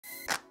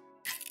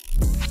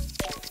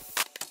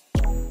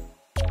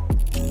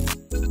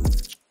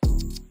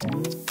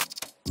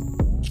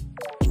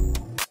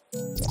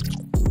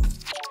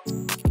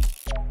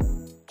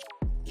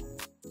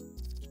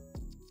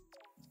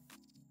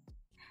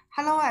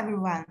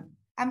everyone.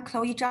 I'm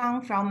Chloe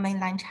Zhang from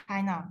mainland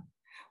China.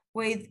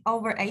 With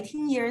over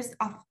 18 years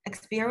of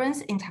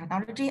experience in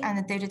technology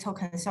and digital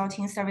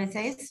consulting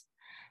services,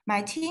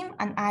 my team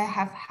and I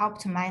have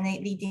helped many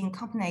leading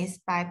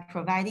companies by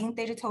providing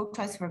digital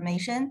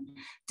transformation,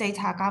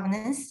 data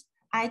governance,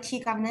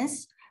 IT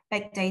governance,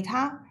 big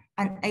data,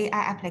 and AI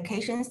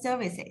application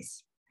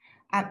services.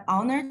 I'm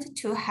honored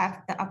to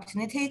have the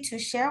opportunity to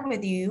share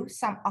with you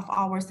some of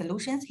our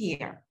solutions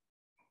here.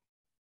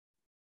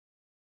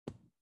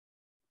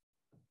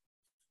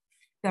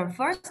 The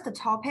first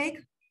topic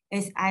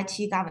is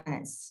IT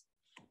governance.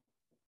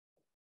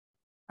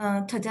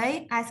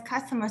 Today, as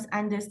customers'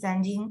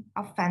 understanding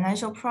of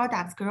financial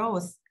products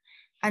grows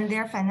and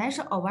their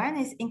financial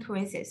awareness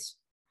increases,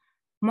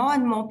 more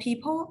and more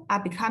people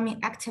are becoming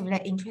actively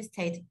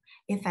interested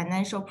in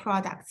financial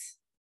products.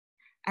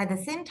 At the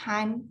same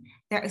time,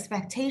 their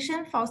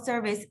expectation for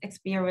service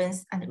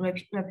experience and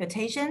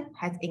reputation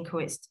has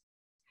increased,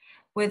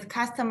 with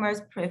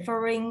customers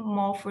preferring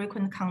more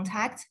frequent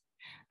contact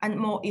and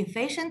more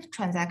efficient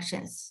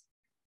transactions.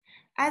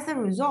 As a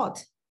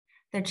result,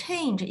 the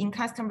change in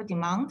customer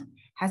demand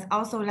has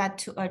also led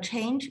to a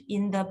change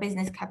in the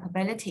business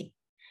capability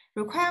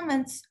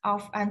requirements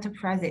of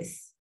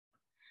enterprises.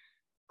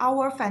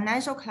 Our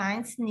financial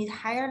clients need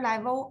higher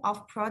level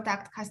of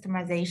product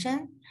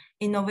customization,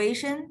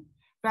 innovation,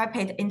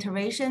 rapid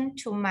iteration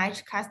to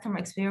match customer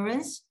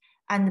experience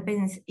and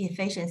business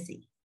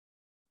efficiency.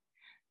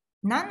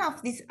 None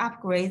of these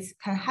upgrades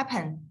can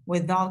happen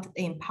without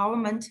the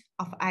empowerment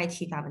of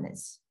IT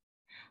governance.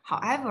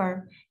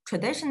 However,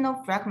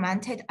 traditional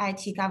fragmented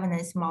IT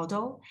governance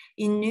model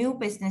in new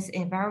business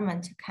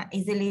environment can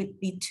easily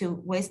lead to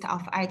waste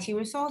of IT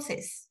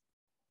resources.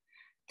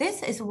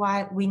 This is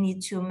why we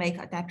need to make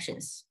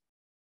adaptations.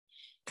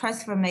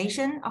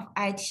 Transformation of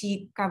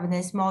IT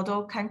governance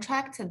model can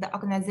track the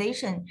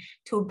organization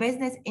to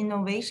business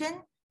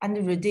innovation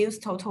and reduce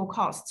total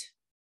cost.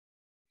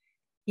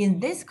 In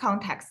this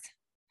context,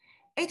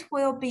 it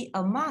will be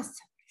a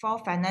must for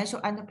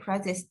financial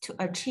enterprises to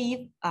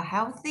achieve a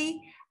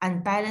healthy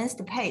and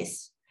balanced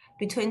pace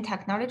between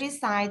technology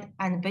side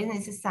and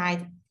business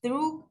side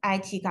through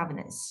IT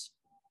governance.